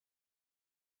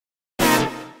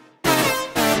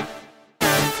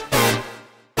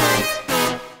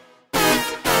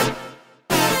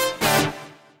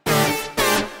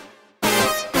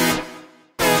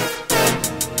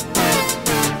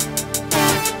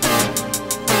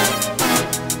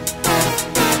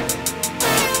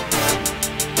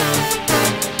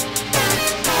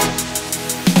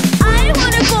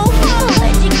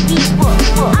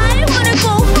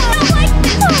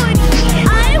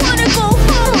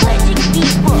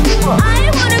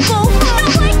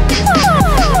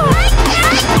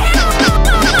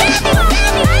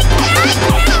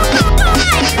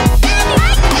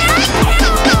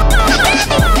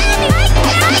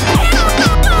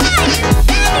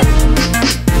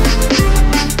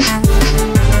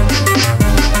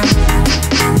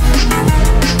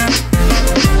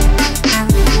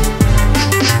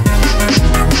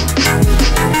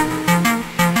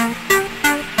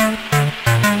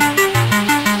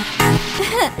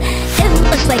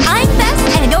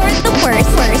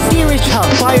Chum,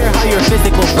 fire how you're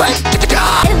physical.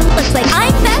 It looks like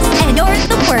I'm best and you're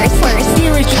the worst.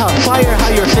 Theory Chum, fire how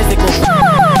you're physical.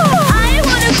 I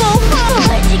wanna go home.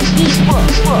 Let's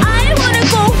eat.